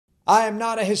I am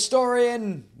not a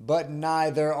historian, but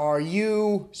neither are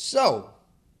you. So,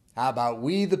 how about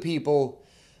we the people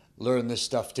learn this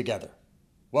stuff together?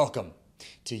 Welcome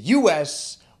to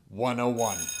US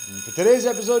 101. And for today's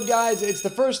episode, guys, it's the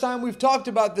first time we've talked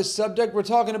about this subject. We're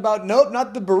talking about, nope,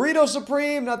 not the burrito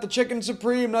supreme, not the chicken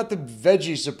supreme, not the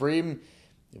veggie supreme,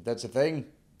 if that's a thing.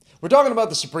 We're talking about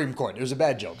the Supreme Court. It was a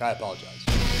bad joke. I apologize.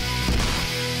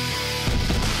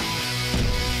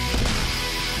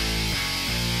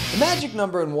 The magic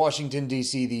number in Washington,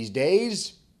 D.C. these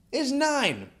days is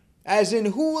 9. As in,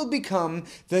 who will become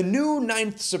the new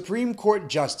 9th Supreme Court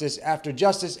Justice after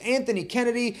Justice Anthony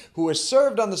Kennedy, who has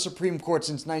served on the Supreme Court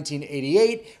since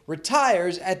 1988,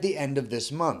 retires at the end of this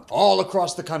month. All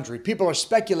across the country, people are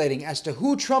speculating as to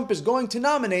who Trump is going to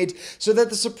nominate so that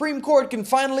the Supreme Court can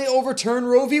finally overturn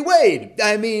Roe v. Wade.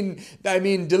 I mean,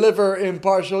 deliver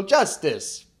impartial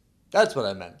justice. That's what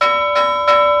I meant.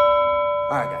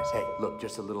 All right, guys, hey, look,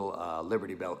 just a little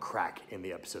Liberty Bell crack in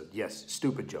the episode. Yes,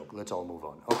 stupid joke. Let's all move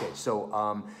on. Okay, so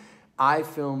I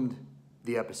filmed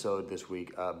the episode this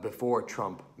week before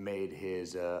Trump made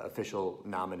his official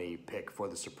nominee pick for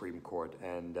the Supreme Court.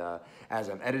 And as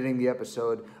I'm editing the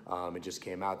episode, it just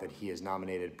came out that he has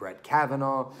nominated Brett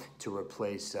Kavanaugh to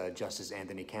replace Justice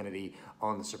Anthony Kennedy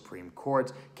on the Supreme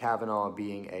Court. Kavanaugh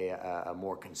being a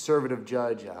more conservative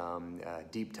judge,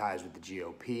 deep ties with the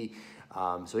GOP.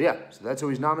 So that's who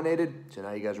he's nominated. So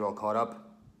now you guys are all caught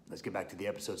up. Let's get back to the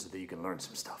episode so that you can learn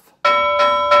some stuff.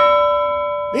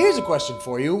 Here's a question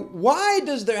for you. Why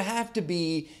does there have to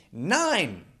be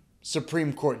 9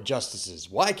 Supreme Court justices?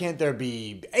 Why can't there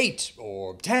be 8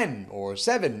 or 10 or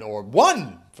 7 or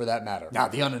 1 for that matter? Now,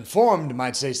 the uninformed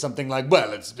might say something like,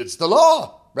 well, it's the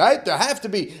law. Right? There have to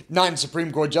be 9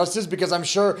 Supreme Court justices because I'm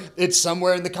sure it's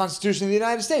somewhere in the Constitution of the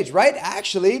United States, right?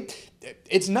 Actually,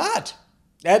 it's not.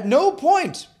 At no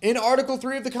point in Article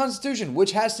 3 of the Constitution,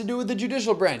 which has to do with the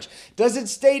judicial branch, does it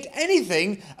state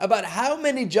anything about how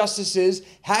many justices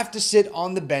have to sit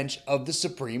on the bench of the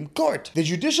Supreme Court. The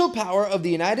judicial power of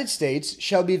the United States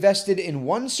shall be vested in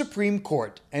one Supreme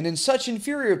Court, and in such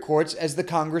inferior courts as the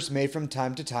Congress may from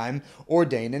time to time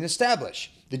ordain and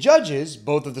establish. The judges,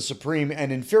 both of the Supreme and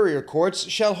inferior courts,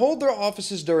 shall hold their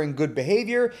offices during good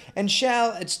behavior, and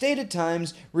shall, at stated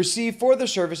times, receive for their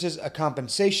services a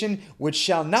compensation which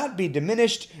shall not be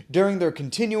diminished during their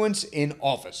continuance in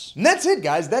office. And that's it,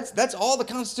 guys. That's all the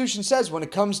Constitution says when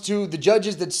it comes to the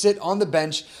judges that sit on the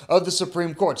bench of the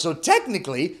Supreme Court. So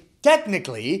technically,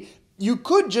 you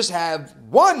could just have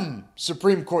one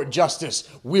Supreme Court justice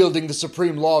wielding the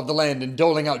supreme law of the land and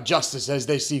doling out justice as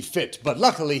they see fit. But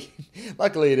luckily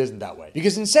it isn't that way.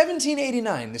 Because in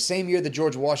 1789, the same year that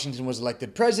George Washington was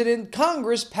elected president,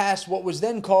 Congress passed what was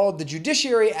then called the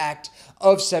Judiciary Act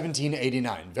of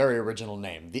 1789. Very original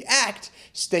name. The act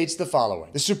states the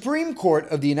following. The Supreme Court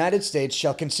of the United States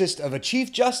shall consist of a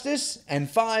Chief Justice and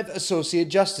 5 Associate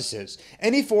Justices,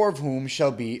 any 4 of whom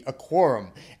shall be a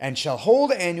quorum, and shall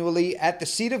hold annually at the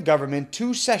seat of government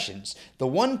 2 sessions, the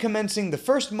one commencing the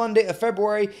first Monday of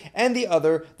February and the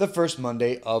other the first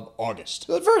Monday of August.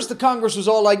 So at first the Congress was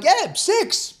all like, yeah,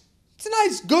 6. It's a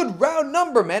nice, good, round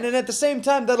number, man, and at the same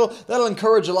time, that'll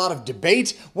encourage a lot of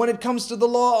debate when it comes to the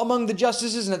law among the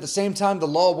justices, and at the same time, the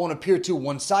law won't appear too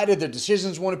one-sided, their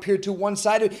decisions won't appear too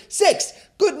one-sided. 6,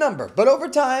 good number. But over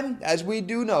time, as we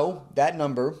do know, that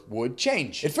number would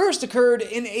change. It first occurred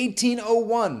in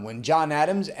 1801, when John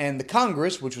Adams and the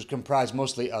Congress, which was comprised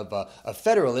mostly of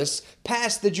Federalists,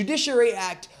 passed the Judiciary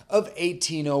Act of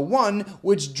 1801,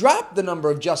 which dropped the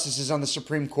number of justices on the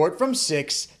Supreme Court from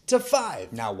 6 to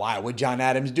 5. Now, why would John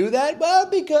Adams do that? Well,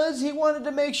 because he wanted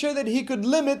to make sure that he could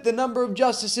limit the number of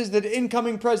justices that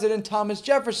incoming President Thomas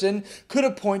Jefferson could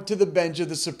appoint to the bench of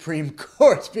the Supreme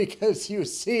Court, because you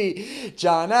see,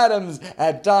 John Adams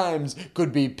at times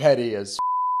could be petty as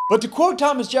But to quote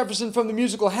Thomas Jefferson from the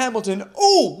musical Hamilton,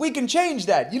 oh, we can change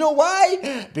that. You know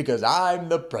why? Because I'm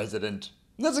the president.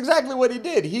 And that's exactly what he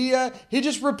did. He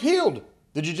just repealed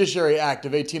the Judiciary Act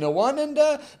of 1801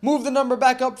 and moved the number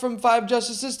back up from 5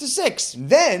 justices to 6.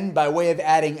 Then, by way of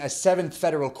adding a 7th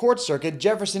federal court circuit,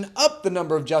 Jefferson upped the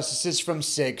number of justices from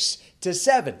 6 to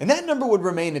 7. And that number would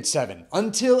remain at 7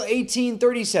 until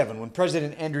 1837, when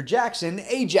President Andrew Jackson,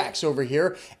 Ajax over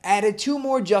here, added 2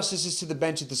 more justices to the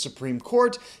bench at the Supreme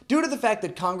Court due to the fact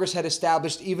that Congress had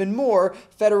established even more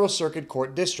federal circuit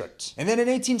court districts. And then in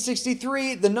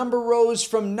 1863, the number rose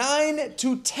from 9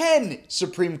 to 10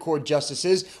 Supreme Court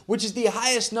justices, which is the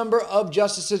highest number of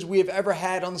justices we have ever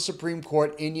had on the Supreme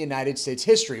Court in United States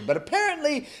history. But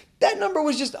apparently, that number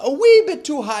was just a wee bit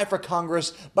too high for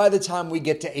Congress by the time we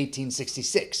get to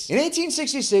 1866. In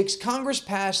 1866, Congress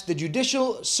passed the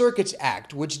Judicial Circuits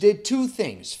Act, which did two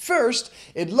things. First,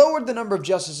 it lowered the number of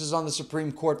justices on the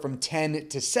Supreme Court from 10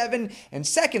 to 7, and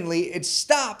secondly, it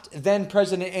stopped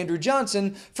then-President Andrew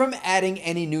Johnson from adding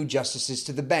any new justices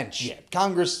to the bench. Yeah,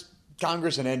 Congress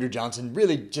and Andrew Johnson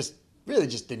really just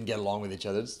didn't get along with each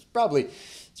other. It's probably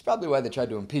why they tried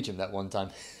to impeach him that one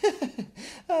time.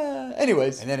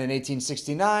 Anyways, and then in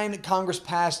 1869, Congress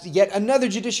passed yet another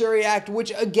Judiciary Act,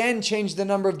 which again changed the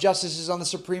number of justices on the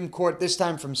Supreme Court, this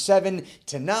time from 7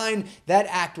 to 9. That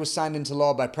act was signed into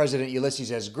law by President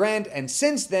Ulysses S. Grant, and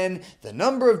since then, the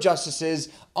number of justices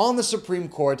on the Supreme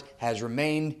Court has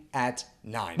remained at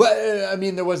 9. But,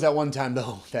 there was that one time,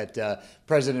 though, that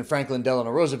President Franklin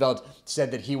Delano Roosevelt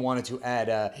said that he wanted to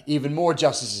add even more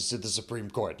justices to the Supreme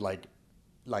Court, like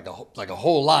a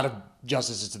whole lot of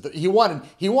justices to the, he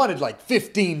wanted like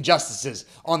 15 justices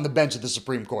on the bench of the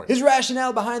Supreme Court. His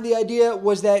rationale behind the idea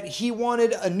was that he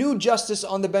wanted a new justice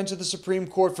on the bench of the Supreme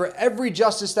Court for every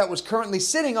justice that was currently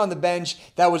sitting on the bench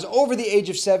that was over the age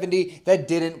of 70 that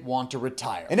didn't want to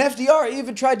retire. And FDR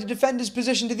even tried to defend his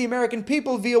position to the American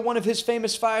people via one of his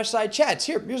famous fireside chats.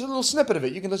 Here's a little snippet of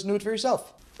it. You can listen to it for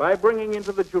yourself. By bringing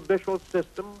into the judicial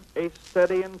system a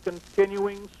steady and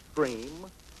continuing stream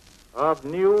of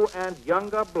new and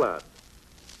younger blood,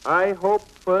 I hope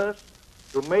first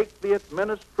to make the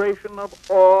administration of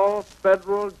all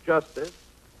federal justice,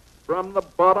 from the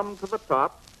bottom to the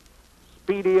top,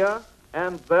 speedier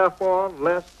and therefore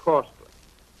less costly.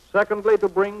 Secondly, to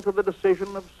bring to the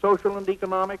decision of social and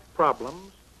economic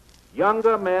problems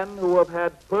younger men who have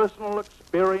had personal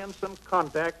experience and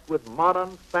contact with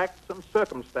modern facts and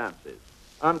circumstances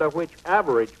under which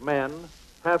average men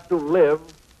have to live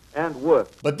and work.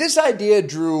 But this idea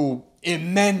drew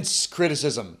immense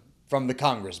criticism from the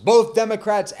Congress. Both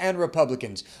Democrats and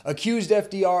Republicans accused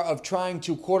FDR of trying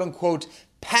to, quote-unquote,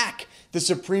 pack the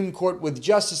Supreme Court with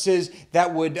justices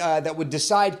that would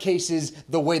decide cases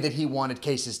the way that he wanted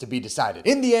cases to be decided.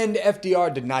 In the end,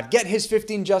 FDR did not get his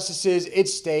 15 justices. It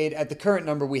stayed at the current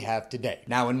number we have today.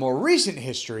 Now, in more recent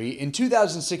history, in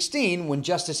 2016, when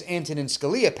Justice Antonin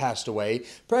Scalia passed away,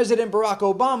 President Barack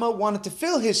Obama wanted to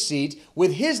fill his seat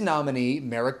with his nominee,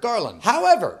 Merrick Garland.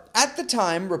 However, at the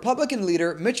time, Republican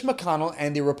leader Mitch McConnell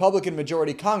and the Republican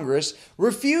majority Congress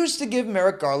refused to give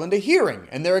Merrick Garland a hearing,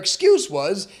 and their excuse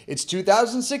was, it's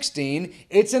 2016,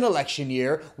 it's an election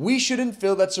year, we shouldn't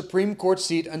fill that Supreme Court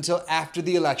seat until after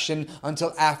the election,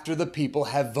 until after the people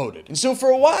have voted. And so for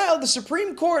a while, the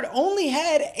Supreme Court only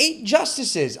had 8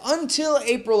 justices until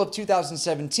April of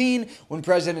 2017, when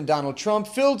President Donald Trump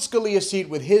filled Scalia's seat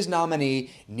with his nominee,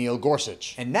 Neil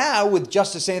Gorsuch. And now, with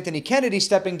Justice Anthony Kennedy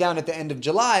stepping down at the end of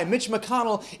July, Mitch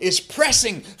McConnell is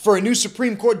pressing for a new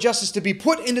Supreme Court justice to be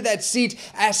put into that seat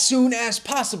as soon as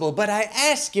possible. But I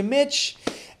ask you, Mitch,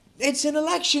 it's an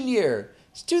election year.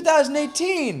 It's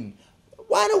 2018.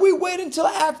 Why don't we wait until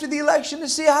after the election to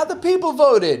see how the people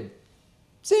voted?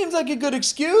 Seems like a good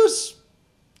excuse.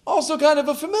 Also kind of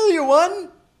a familiar one.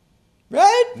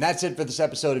 Right? And that's it for this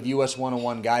episode of US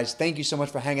 101, guys. Thank you so much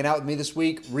for hanging out with me this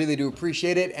week. Really do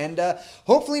appreciate it. And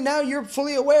hopefully now you're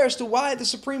fully aware as to why the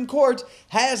Supreme Court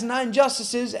has 9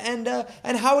 justices and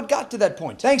how it got to that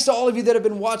point. Thanks to all of you that have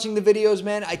been watching the videos,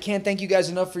 man. I can't thank you guys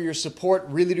enough for your support.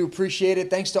 Really do appreciate it.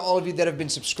 Thanks to all of you that have been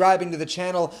subscribing to the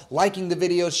channel, liking the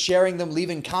videos, sharing them,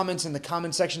 leaving comments in the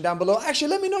comment section down below. Actually,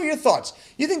 let me know your thoughts.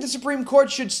 You think the Supreme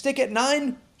Court should stick at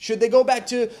 9? Should they go back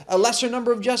to a lesser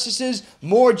number of justices?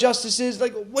 More justices?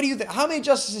 Like, what do you think? How many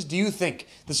justices do you think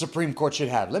the Supreme Court should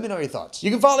have? Let me know your thoughts. You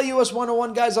can follow US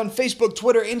 101, guys, on Facebook,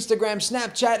 Twitter, Instagram,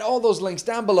 Snapchat, all those links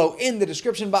down below in the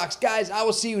description box. Guys, I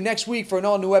will see you next week for an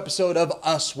all-new episode of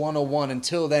US 101.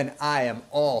 Until then, I am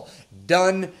all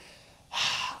done.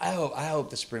 I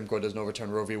hope the Supreme Court doesn't overturn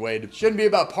Roe v. Wade. It shouldn't be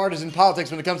about partisan politics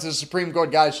when it comes to the Supreme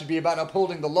Court, guys. It should be about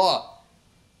upholding the law.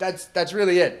 That's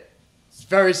really it. It's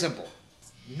very simple.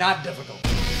 Not difficult.